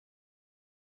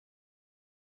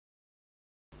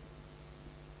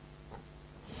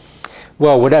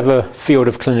Well, whatever field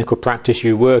of clinical practice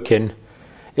you work in,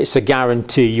 it's a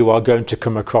guarantee you are going to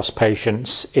come across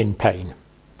patients in pain.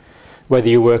 Whether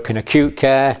you work in acute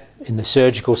care, in the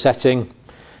surgical setting,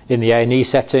 in the A&E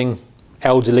setting,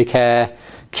 elderly care,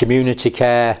 community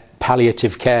care,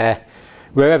 palliative care,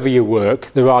 wherever you work,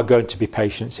 there are going to be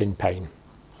patients in pain.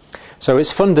 So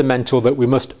it's fundamental that we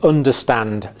must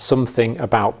understand something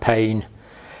about pain,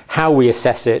 how we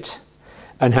assess it,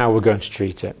 and how we're going to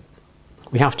treat it.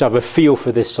 We have to have a feel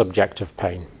for this subject of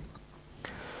pain.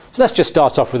 So let's just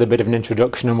start off with a bit of an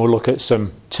introduction, and we'll look at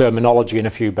some terminology and a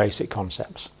few basic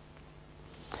concepts.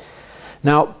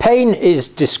 Now, pain is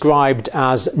described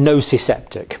as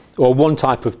nociceptic, or one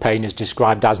type of pain is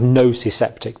described as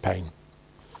nociceptic pain.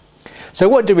 So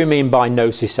what do we mean by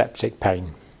nociceptic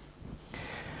pain?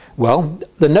 Well,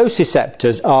 the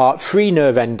nociceptors are free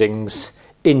nerve endings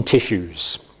in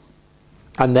tissues,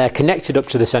 and they're connected up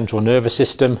to the central nervous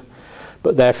system,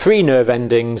 but they're free nerve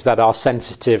endings that are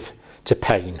sensitive to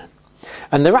pain.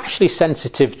 And they're actually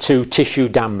sensitive to tissue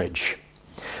damage.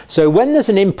 So when there's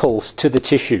an impulse to the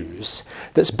tissues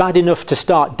that's bad enough to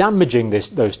start damaging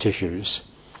those tissues,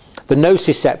 the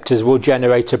nociceptors will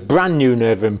generate a brand new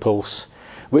nerve impulse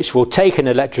which will take an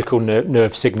electrical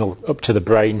nerve signal up to the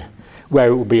brain, where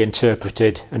it will be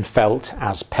interpreted and felt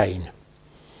as pain.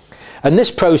 And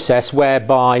this process,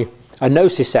 whereby a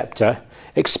nociceptor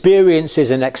experiences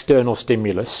an external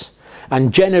stimulus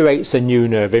and generates a new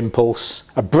nerve impulse,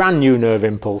 a brand new nerve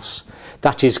impulse,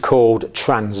 that is called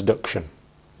transduction.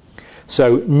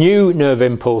 So new nerve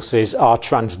impulses are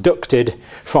transducted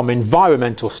from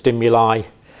environmental stimuli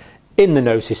in the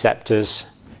nociceptors,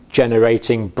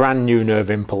 generating brand new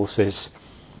nerve impulses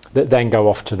that then go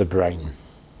off to the brain.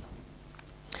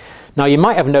 Now, you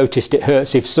might have noticed it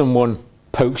hurts if someone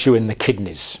pokes you in the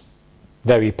kidneys.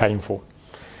 Very painful.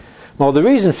 Well, the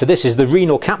reason for this is the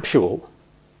renal capsule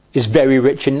is very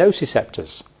rich in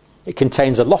nociceptors. It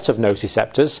contains a lot of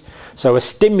nociceptors, so a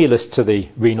stimulus to the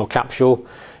renal capsule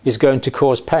is going to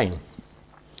cause pain.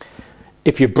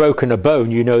 If you've broken a bone,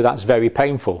 you know that's very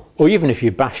painful. Or even if you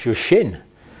bash your shin,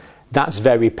 that's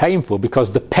very painful,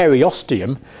 because the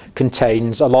periosteum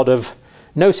contains a lot of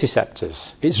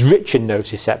nociceptors. It's rich in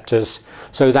nociceptors,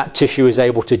 so that tissue is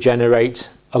able to generate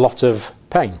a lot of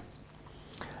pain.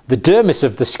 The dermis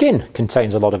of the skin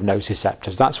contains a lot of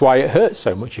nociceptors. That's why it hurts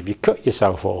so much if you cut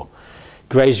yourself or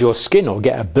graze your skin or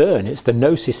get a burn. It's the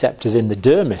nociceptors in the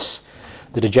dermis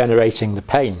that are generating the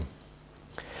pain.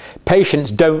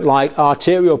 Patients don't like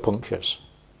arterial punctures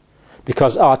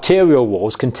because arterial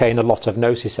walls contain a lot of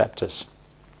nociceptors.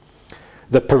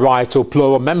 The parietal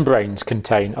pleural membranes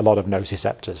contain a lot of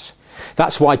nociceptors.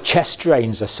 That's why chest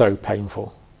drains are so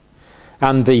painful.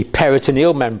 And the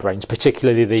peritoneal membranes,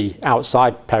 particularly the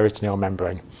outside peritoneal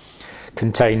membrane,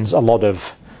 contains a lot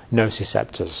of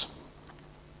nociceptors.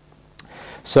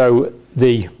 So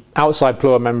the outside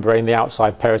pleural membrane, the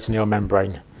outside peritoneal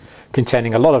membrane,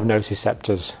 containing a lot of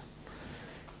nociceptors,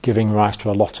 giving rise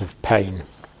to a lot of pain.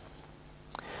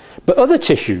 But other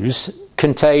tissues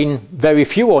contain very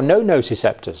few or no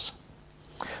nociceptors.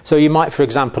 So you might, for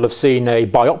example, have seen a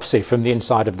biopsy from the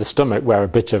inside of the stomach where a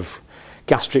bit of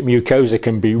gastric mucosa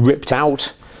can be ripped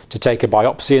out to take a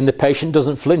biopsy, and the patient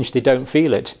doesn't flinch, they don't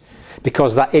feel it,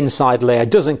 because that inside layer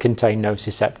doesn't contain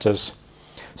nociceptors,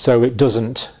 so it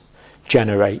doesn't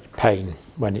generate pain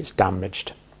when it's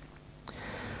damaged.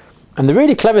 And the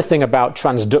really clever thing about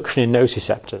transduction in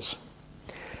nociceptors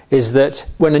is that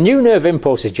when a new nerve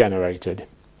impulse is generated,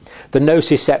 the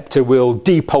nociceptor will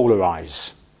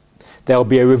depolarize. There'll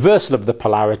be a reversal of the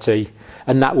polarity,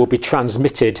 and that will be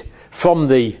transmitted from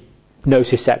the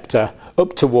nociceptor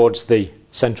up towards the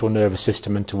central nervous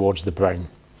system and towards the brain.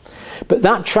 But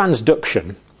that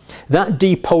transduction, that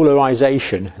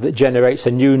depolarization that generates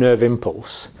a new nerve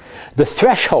impulse, the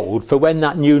threshold for when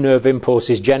that new nerve impulse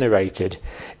is generated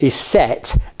is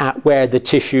set at where the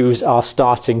tissues are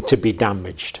starting to be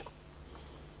damaged.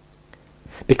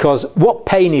 Because what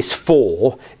pain is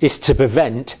for is to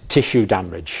prevent tissue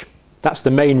damage. That's the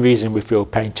main reason we feel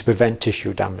pain, to prevent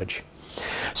tissue damage.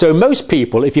 So most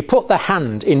people, if you put their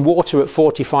hand in water at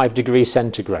 45 degrees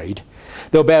centigrade,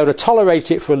 they'll be able to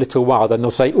tolerate it for a little while, then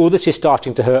they'll say, oh, this is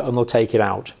starting to hurt, and they'll take it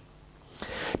out.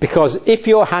 Because if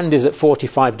your hand is at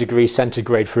 45 degrees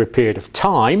centigrade for a period of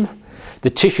time, the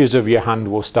tissues of your hand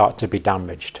will start to be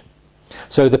damaged.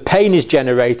 So the pain is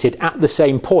generated at the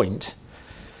same point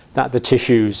that the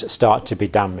tissues start to be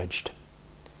damaged.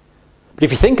 But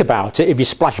if you think about it, if you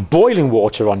splash boiling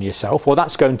water on yourself, well,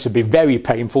 that's going to be very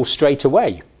painful straight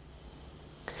away.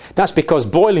 That's because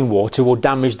boiling water will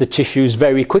damage the tissues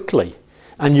very quickly,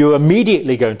 and you're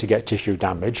immediately going to get tissue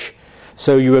damage,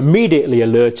 so you're immediately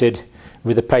alerted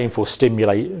with a painful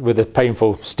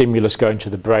stimulus going to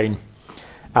the brain.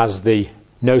 As the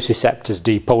nociceptors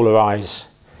depolarize,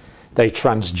 they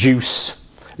transduce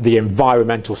the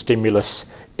environmental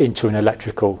stimulus into an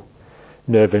electrical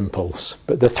nerve impulse.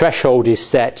 But the threshold is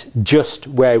set just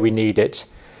where we need it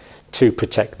to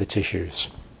protect the tissues.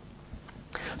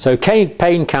 So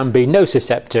pain can be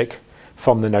nociceptic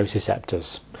from the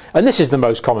nociceptors. And this is the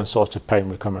most common sort of pain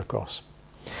we come across.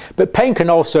 But pain can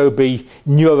also be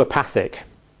neuropathic.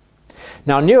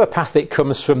 Now, neuropathic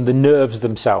comes from the nerves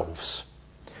themselves.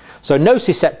 So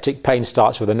nociceptic pain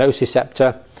starts with a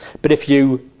nociceptor, but if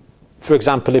you, for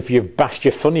example, if you've bashed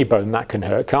your funny bone, that can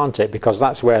hurt, can't it? Because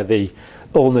that's where the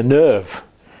ulnar nerve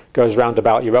goes round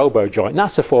about your elbow joint. And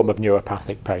that's a form of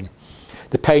neuropathic pain.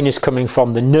 The pain is coming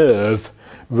from the nerve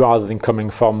rather than coming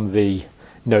from the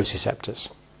nociceptors.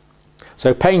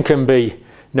 So pain can be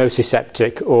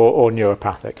nociceptic or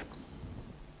neuropathic.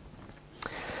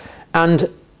 And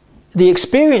the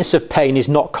experience of pain is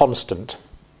not constant.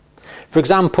 For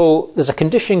example, there's a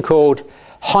condition called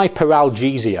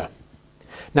hyperalgesia.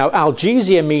 Now,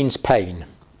 algesia means pain.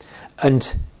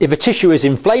 And if a tissue is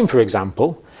inflamed, for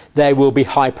example, there will be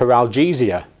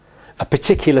hyperalgesia. A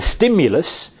particular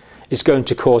stimulus is going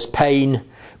to cause pain,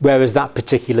 whereas that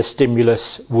particular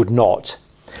stimulus would not.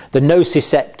 The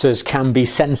nociceptors can be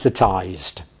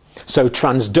sensitized, so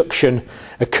transduction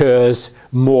occurs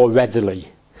more readily.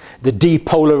 The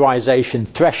depolarization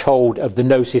threshold of the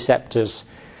nociceptors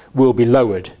will be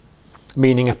lowered,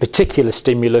 meaning a particular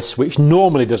stimulus which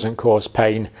normally doesn't cause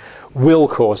pain will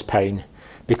cause pain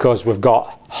because we've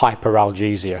got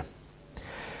hyperalgesia.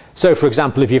 So, for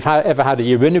example, if you've ever had a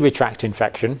urinary tract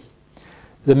infection,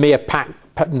 the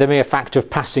mere fact of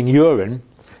passing urine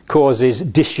causes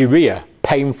dysuria,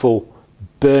 painful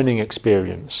burning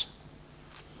experience,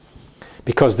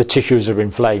 because the tissues are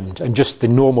inflamed, and just the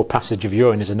normal passage of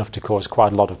urine is enough to cause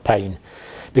quite a lot of pain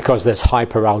because there's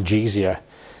hyperalgesia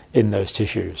in those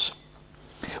tissues.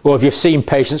 Or if you've seen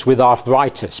patients with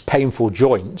arthritis, painful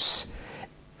joints,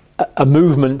 a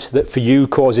movement that for you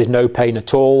causes no pain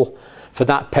at all, for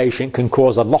that patient can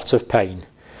cause a lot of pain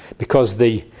because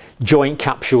the joint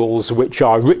capsules, which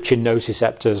are rich in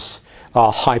nociceptors,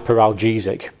 are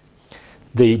hyperalgesic.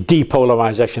 The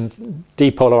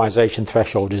depolarization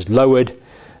threshold is lowered,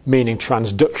 meaning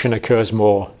transduction occurs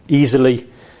more easily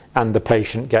and the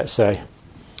patient gets a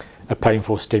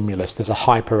painful stimulus. There's a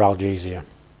hyperalgesia.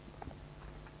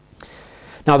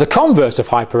 Now, the converse of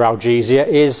hyperalgesia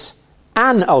is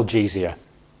analgesia.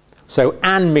 So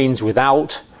an means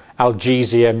without,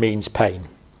 algesia means pain.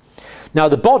 Now,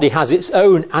 the body has its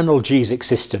own analgesic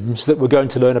systems that we're going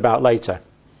to learn about later.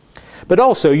 But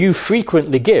also you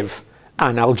frequently give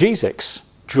analgesics,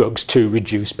 drugs to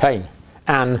reduce pain.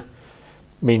 An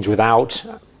means without,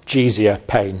 gesia,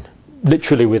 pain,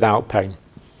 literally without pain.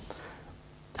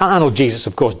 Analgesics,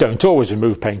 of course, don't always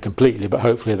remove pain completely, but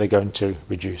hopefully they're going to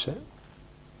reduce it.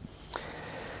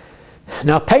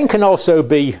 Now, pain can also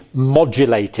be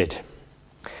modulated,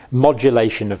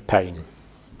 modulation of pain.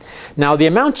 Now, the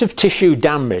amount of tissue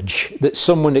damage that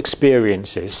someone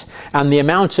experiences and the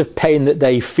amount of pain that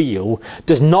they feel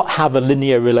does not have a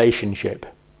linear relationship.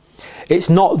 It's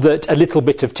not that a little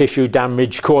bit of tissue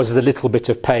damage causes a little bit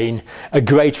of pain, a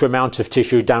greater amount of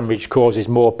tissue damage causes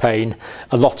more pain,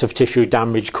 a lot of tissue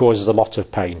damage causes a lot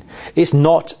of pain. It's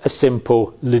not a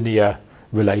simple linear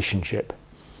relationship.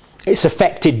 It's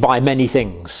affected by many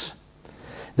things.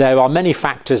 There are many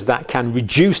factors that can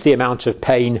reduce the amount of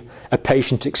pain a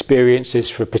patient experiences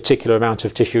for a particular amount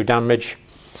of tissue damage,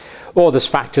 or there's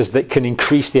factors that can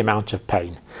increase the amount of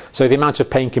pain. So the amount of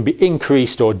pain can be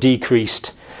increased or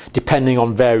decreased depending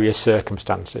on various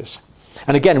circumstances.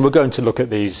 And again, we're going to look at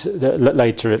these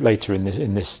later in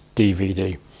this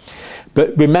DVD.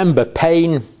 But remember,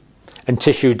 pain and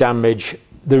tissue damage,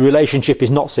 the relationship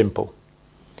is not simple,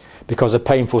 because a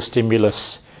painful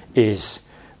stimulus is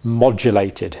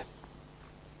modulated.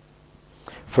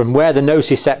 From where the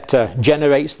nociceptor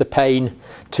generates the pain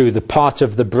to the part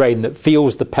of the brain that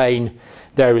feels the pain,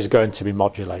 there is going to be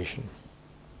modulation.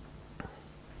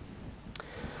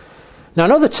 Now,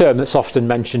 another term that's often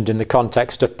mentioned in the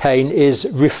context of pain is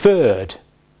referred.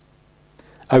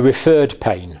 A referred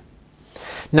pain.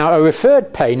 Now, a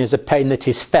referred pain is a pain that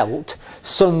is felt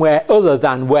somewhere other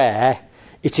than where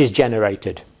it is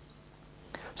generated.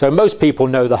 So most people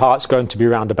know the heart's going to be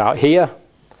round about here,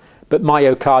 but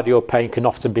myocardial pain can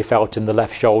often be felt in the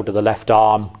left shoulder, the left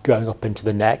arm, going up into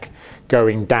the neck,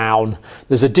 going down.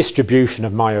 There's a distribution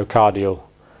of myocardial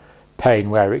pain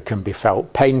where it can be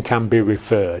felt. Pain can be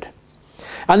referred.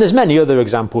 And there's many other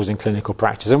examples in clinical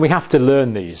practice, and we have to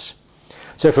learn these.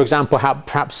 So, for example,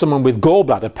 perhaps someone with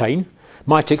gallbladder pain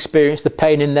might experience the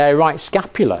pain in their right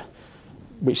scapula,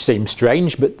 which seems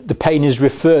strange, but the pain is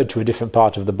referred to a different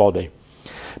part of the body.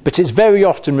 But it's very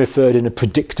often referred in a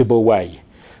predictable way,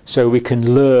 so we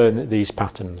can learn these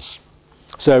patterns.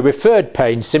 So referred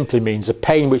pain simply means a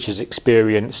pain which is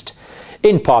experienced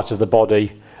in part of the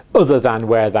body other than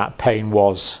where that pain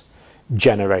was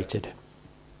generated.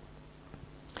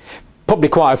 Probably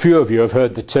quite a few of you have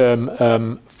heard the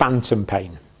term phantom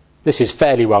pain. This is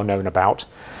fairly well known about.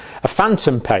 A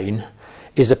phantom pain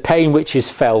is a pain which is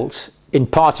felt in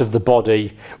part of the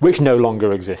body which no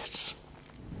longer exists.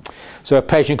 So a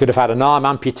patient could have had an arm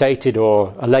amputated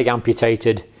or a leg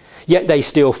amputated, yet they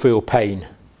still feel pain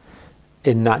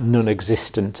in that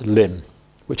non-existent limb,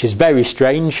 which is very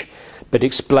strange, but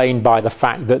explained by the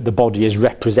fact that the body is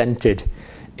represented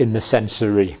in the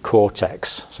sensory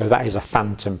cortex. So that is a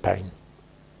phantom pain.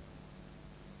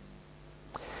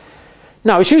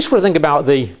 Now, it's useful to think about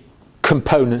the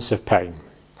components of pain.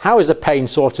 How is a pain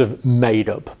sort of made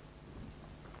up?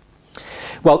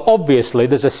 Well, obviously,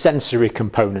 there's a sensory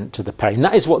component to the pain.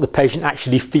 That is what the patient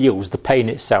actually feels, the pain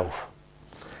itself.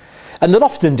 And they'll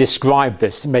often describe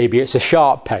this. Maybe it's a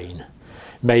sharp pain.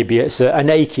 Maybe it's an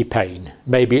achy pain.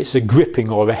 Maybe it's a gripping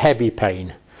or a heavy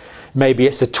pain. Maybe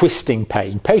it's a twisting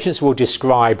pain. Patients will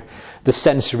describe the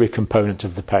sensory component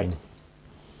of the pain,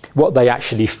 what they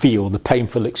actually feel, the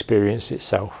painful experience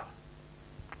itself.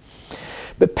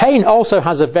 But pain also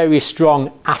has a very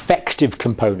strong affective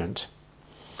component.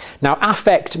 Now,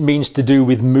 affect means to do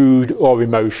with mood or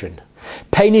emotion.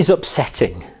 Pain is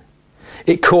upsetting.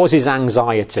 It causes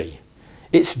anxiety.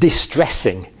 It's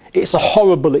distressing. It's a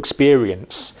horrible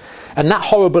experience. And that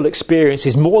horrible experience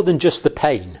is more than just the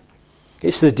pain.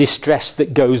 It's the distress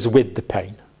that goes with the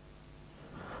pain.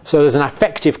 So there's an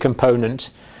affective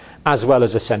component as well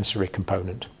as a sensory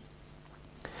component.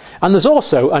 And there's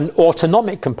also an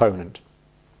autonomic component.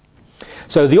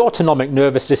 So the autonomic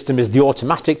nervous system is the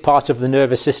automatic part of the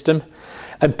nervous system,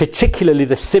 and particularly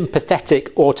the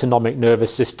sympathetic autonomic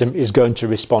nervous system is going to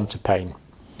respond to pain.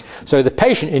 So the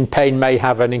patient in pain may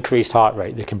have an increased heart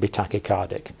rate. They can be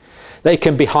tachycardic. They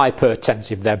can be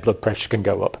hypertensive. Their blood pressure can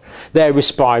go up. Their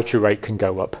respiratory rate can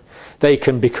go up. They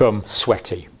can become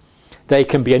sweaty. They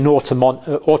can be an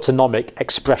autonomic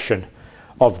expression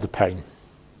of the pain.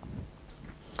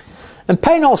 And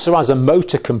pain also has a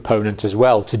motor component as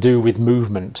well, to do with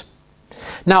movement.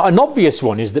 Now, an obvious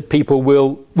one is that people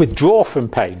will withdraw from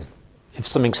pain. If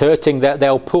something's hurting,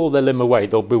 they'll pull their limb away.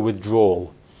 There'll be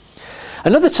withdrawal.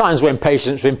 And other times when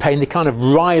patients are in pain, they kind of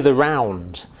writhe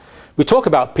around. We talk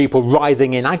about people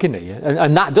writhing in agony,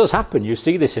 and that does happen. You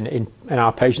see this in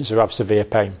our patients who have severe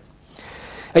pain.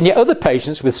 And yet other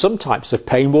patients with some types of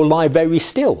pain will lie very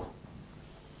still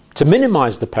to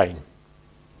minimise the pain.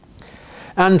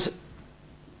 And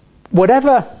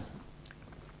whatever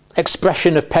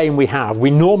expression of pain we have,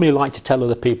 we normally like to tell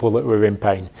other people that we're in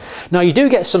pain. Now, you do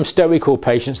get some stoical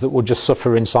patients that will just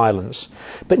suffer in silence,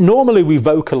 but normally we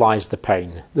vocalise the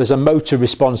pain. There's a motor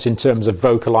response in terms of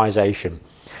vocalisation.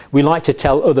 We like to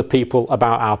tell other people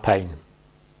about our pain.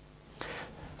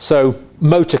 So,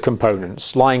 motor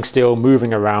components, lying still,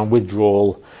 moving around,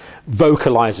 withdrawal,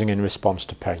 vocalising in response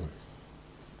to pain.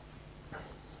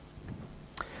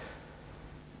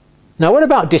 Now, what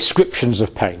about descriptions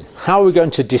of pain? How are we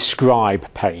going to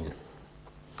describe pain?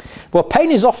 Well,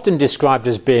 pain is often described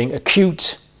as being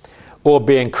acute or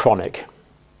being chronic.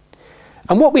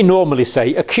 And what we normally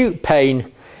say, acute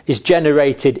pain is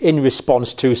generated in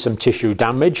response to some tissue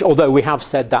damage, although we have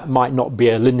said that might not be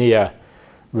a linear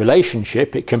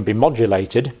relationship, it can be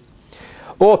modulated,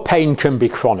 or pain can be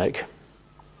chronic.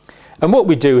 And what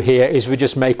we do here is we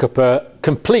just make up a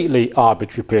completely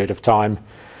arbitrary period of time,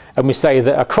 and we say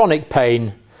that a chronic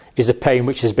pain is a pain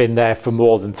which has been there for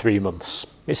more than 3 months.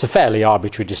 It's a fairly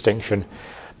arbitrary distinction,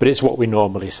 but it's what we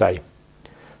normally say.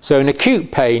 So an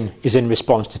acute pain is in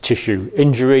response to tissue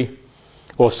injury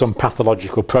or some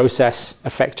pathological process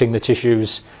affecting the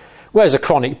tissues, whereas a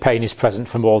chronic pain is present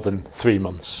for more than 3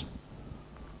 months.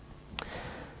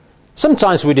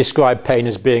 Sometimes we describe pain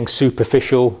as being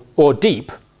superficial or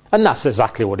deep, and that's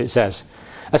exactly what it says.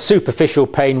 A superficial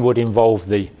pain would involve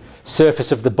the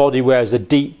surface of the body, whereas a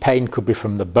deep pain could be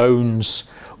from the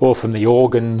bones or from the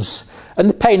organs, and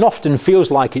the pain often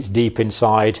feels like it's deep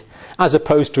inside as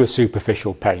opposed to a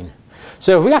superficial pain.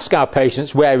 So if we ask our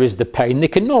patients where is the pain, they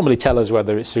can normally tell us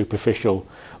whether it's superficial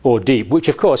or deep, which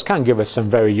of course can give us some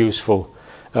very useful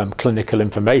clinical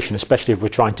information, especially if we're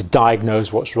trying to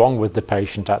diagnose what's wrong with the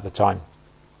patient at the time.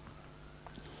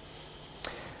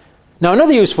 Now,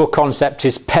 another useful concept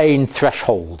is pain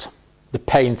threshold, the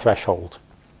pain threshold.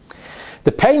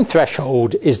 The pain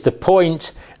threshold is the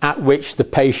point at which the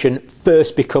patient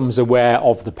first becomes aware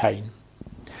of the pain.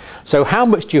 So how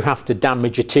much do you have to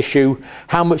damage a tissue?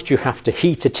 How much do you have to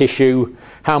heat a tissue?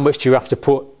 How much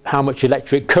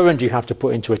electric current do you have to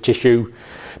put into a tissue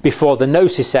before the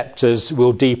nociceptors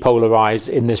will depolarize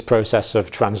in this process of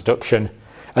transduction,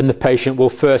 and the patient will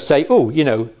first say, oh, you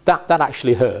know, that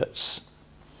actually hurts.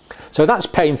 So that's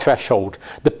pain threshold,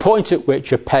 the point at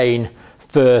which a pain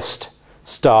first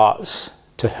starts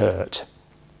to hurt.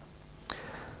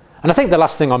 And I think the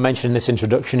last thing I'll mention in this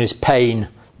introduction is pain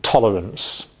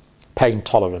tolerance. Pain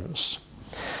tolerance.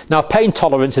 Now, pain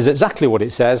tolerance is exactly what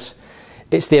it says.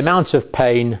 It's the amount of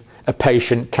pain a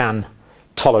patient can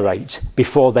tolerate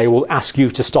before they will ask you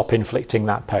to stop inflicting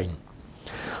that pain.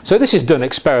 So this is done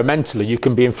experimentally. You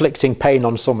can be inflicting pain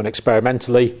on someone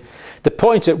experimentally. The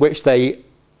point at which they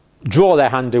draw their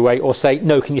hand away or say,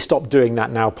 no, can you stop doing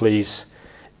that now, please,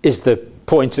 is the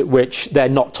point at which they're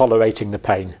not tolerating the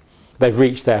pain. They've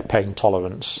reached their pain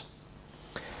tolerance.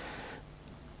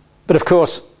 But of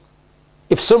course,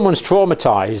 if someone's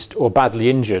traumatized or badly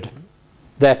injured,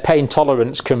 their pain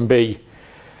tolerance can be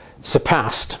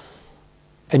surpassed,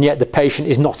 and yet the patient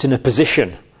is not in a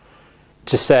position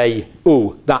to say,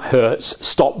 oh, that hurts,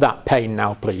 stop that pain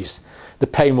now, please. The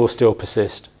pain will still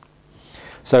persist.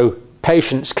 So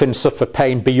patients can suffer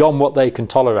pain beyond what they can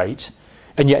tolerate,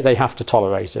 and yet they have to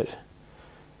tolerate it.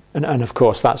 And of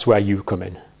course, that's where you come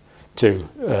in,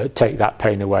 to take that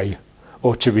pain away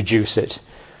or to reduce it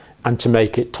and to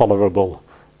make it tolerable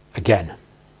again.